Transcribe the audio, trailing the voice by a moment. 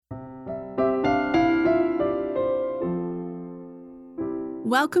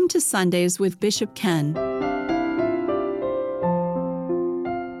Welcome to Sundays with Bishop Ken,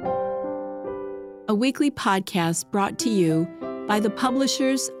 a weekly podcast brought to you by the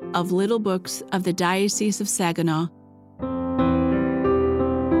publishers of Little Books of the Diocese of Saginaw.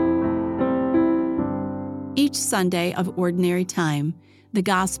 Each Sunday of Ordinary Time, the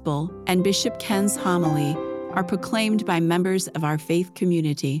Gospel and Bishop Ken's homily are proclaimed by members of our faith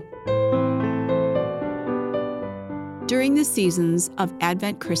community. During the seasons of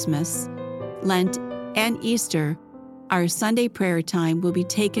Advent, Christmas, Lent, and Easter, our Sunday prayer time will be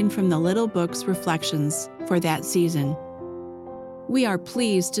taken from the Little Books reflections for that season. We are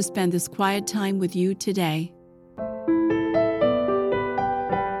pleased to spend this quiet time with you today.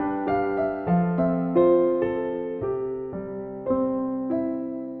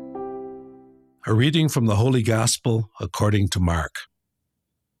 A reading from the Holy Gospel according to Mark.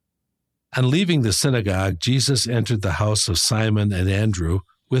 On leaving the synagogue, Jesus entered the house of Simon and Andrew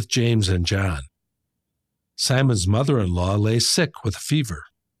with James and John. Simon's mother-in-law lay sick with a fever.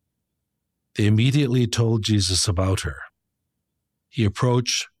 They immediately told Jesus about her. He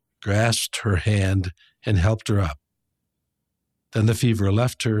approached, grasped her hand, and helped her up. Then the fever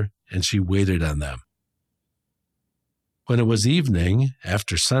left her, and she waited on them. When it was evening,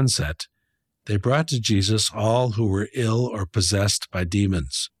 after sunset, they brought to Jesus all who were ill or possessed by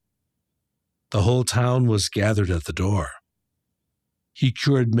demons. The whole town was gathered at the door. He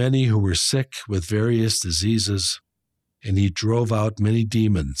cured many who were sick with various diseases, and he drove out many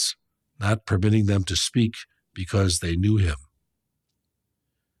demons, not permitting them to speak because they knew him.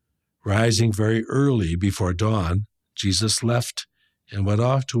 Rising very early before dawn, Jesus left and went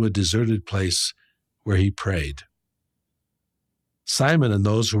off to a deserted place where he prayed. Simon and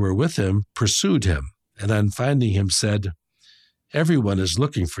those who were with him pursued him, and on finding him said, "Everyone is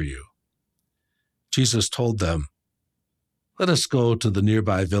looking for you." Jesus told them, "Let us go to the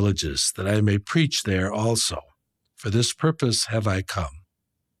nearby villages, that I may preach there also. For this purpose have I come."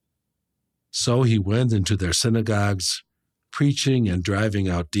 So he went into their synagogues, preaching and driving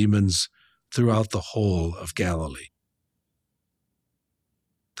out demons throughout the whole of Galilee.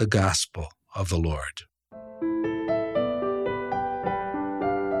 The Gospel of the Lord.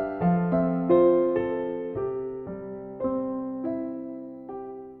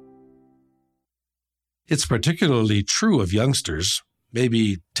 It's particularly true of youngsters,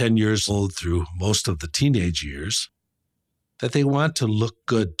 maybe 10 years old through most of the teenage years, that they want to look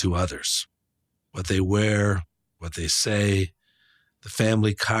good to others. What they wear, what they say, the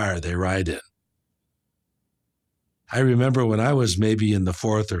family car they ride in. I remember when I was maybe in the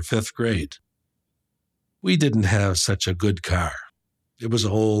 4th or 5th grade, we didn't have such a good car. It was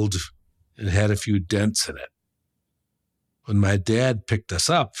old and had a few dents in it. When my dad picked us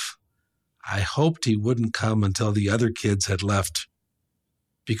up, I hoped he wouldn't come until the other kids had left,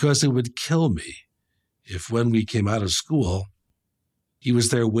 because it would kill me if when we came out of school, he was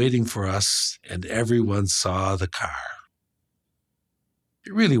there waiting for us and everyone saw the car.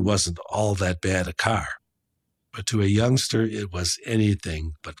 It really wasn't all that bad a car, but to a youngster it was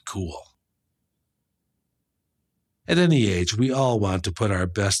anything but cool. At any age, we all want to put our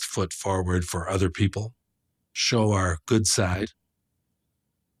best foot forward for other people, show our good side.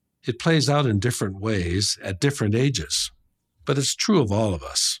 It plays out in different ways at different ages, but it's true of all of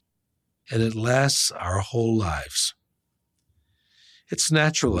us, and it lasts our whole lives. It's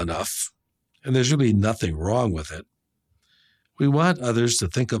natural enough, and there's really nothing wrong with it. We want others to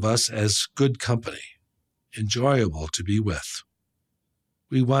think of us as good company, enjoyable to be with.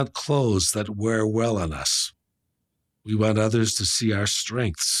 We want clothes that wear well on us. We want others to see our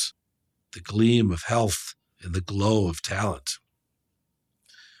strengths, the gleam of health and the glow of talent.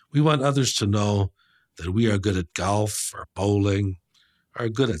 We want others to know that we are good at golf or bowling, or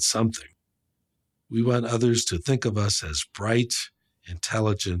good at something. We want others to think of us as bright,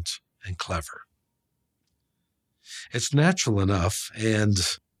 intelligent, and clever. It's natural enough, and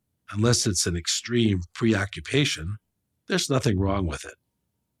unless it's an extreme preoccupation, there's nothing wrong with it.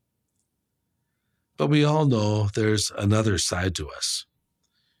 But we all know there's another side to us.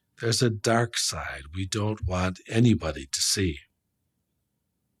 There's a dark side we don't want anybody to see.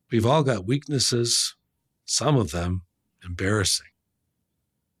 We've all got weaknesses, some of them embarrassing.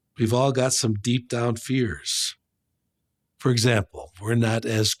 We've all got some deep down fears. For example, we're not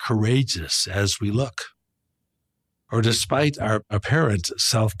as courageous as we look. Or despite our apparent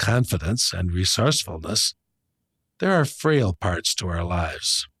self-confidence and resourcefulness, there are frail parts to our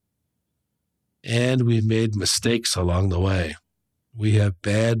lives. And we've made mistakes along the way. We have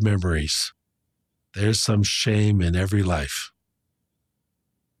bad memories. There's some shame in every life.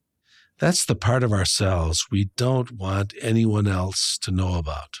 That's the part of ourselves we don't want anyone else to know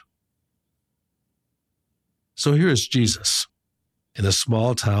about. So here is Jesus in a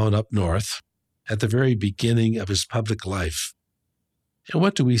small town up north at the very beginning of his public life. And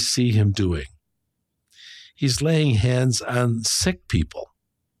what do we see him doing? He's laying hands on sick people.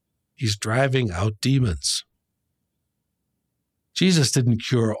 He's driving out demons. Jesus didn't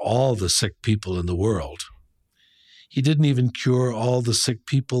cure all the sick people in the world. He didn't even cure all the sick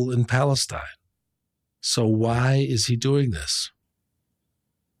people in Palestine. So why is he doing this?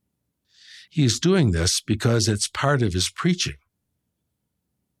 He's doing this because it's part of his preaching.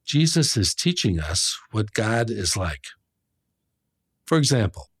 Jesus is teaching us what God is like. For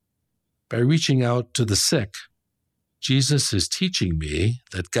example, by reaching out to the sick, Jesus is teaching me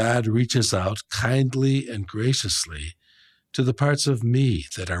that God reaches out kindly and graciously to the parts of me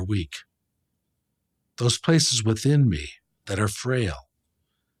that are weak, those places within me that are frail,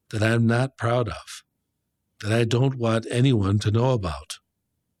 that I'm not proud of, that I don't want anyone to know about.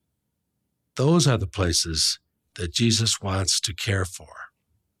 Those are the places that Jesus wants to care for.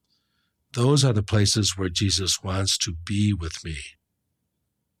 Those are the places where Jesus wants to be with me.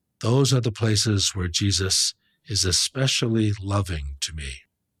 Those are the places where Jesus is especially loving to me.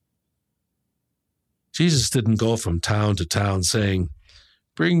 Jesus didn't go from town to town saying,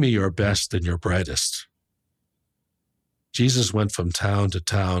 "Bring me your best and your brightest." Jesus went from town to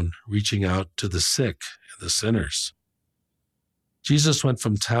town, reaching out to the sick and the sinners. Jesus went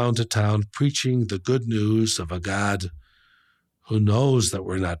from town to town, preaching the good news of a God who knows that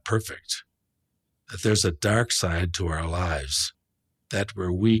we're not perfect, that there's a dark side to our lives, that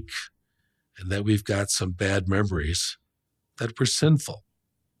we're weak, and that we've got some bad memories, that we're sinful.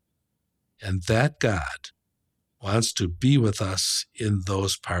 And that God wants to be with us in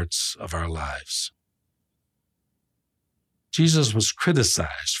those parts of our lives. Jesus was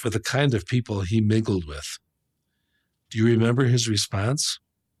criticized for the kind of people he mingled with. Do you remember his response?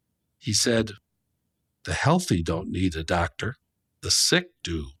 He said, "The healthy don't need a doctor, the sick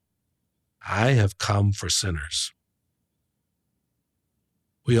do. I have come for sinners."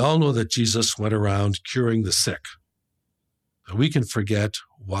 We all know that Jesus went around curing the sick, but we can forget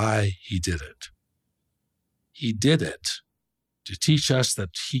why he did it. He did it to teach us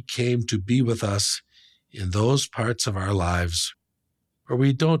that he came to be with us in those parts of our lives where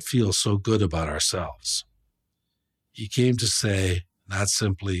we don't feel so good about ourselves. He came to say, not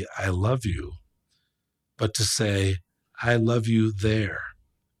simply, "I love you," but to say, "I love you there,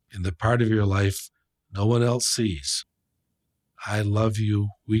 in the part of your life no one else sees. I love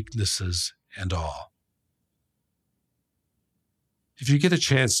you, weaknesses and all." If you get a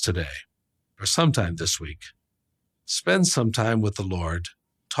chance today, or sometime this week, spend some time with the Lord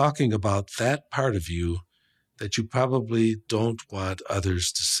talking about that part of you that you probably don't want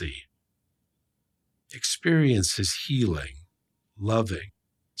others to see. Experience his healing, loving,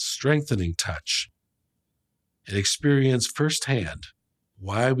 strengthening touch, and experience firsthand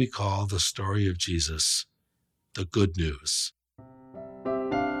why we call the story of Jesus the good news.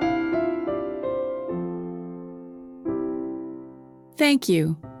 Thank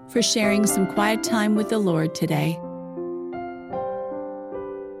you for sharing some quiet time with the Lord today.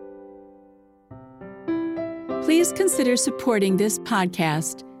 Please consider supporting this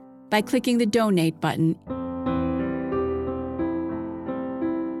podcast by clicking the donate button.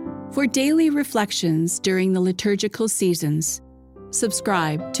 For daily reflections during the liturgical seasons,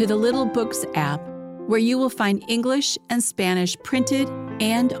 subscribe to the Little Books app, where you will find English and Spanish printed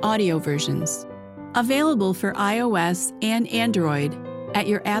and audio versions. Available for iOS and Android at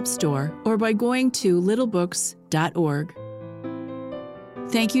your app store or by going to littlebooks.org.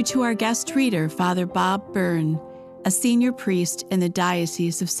 Thank you to our guest reader, Father Bob Byrne, a senior priest in the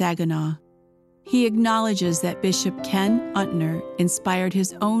Diocese of Saginaw. He acknowledges that Bishop Ken Untner inspired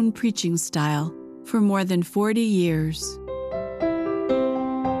his own preaching style for more than 40 years.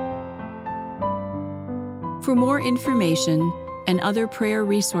 For more information and other prayer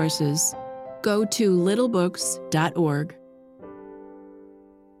resources, go to littlebooks.org.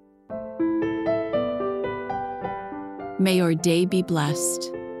 May your day be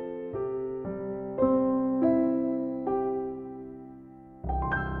blessed.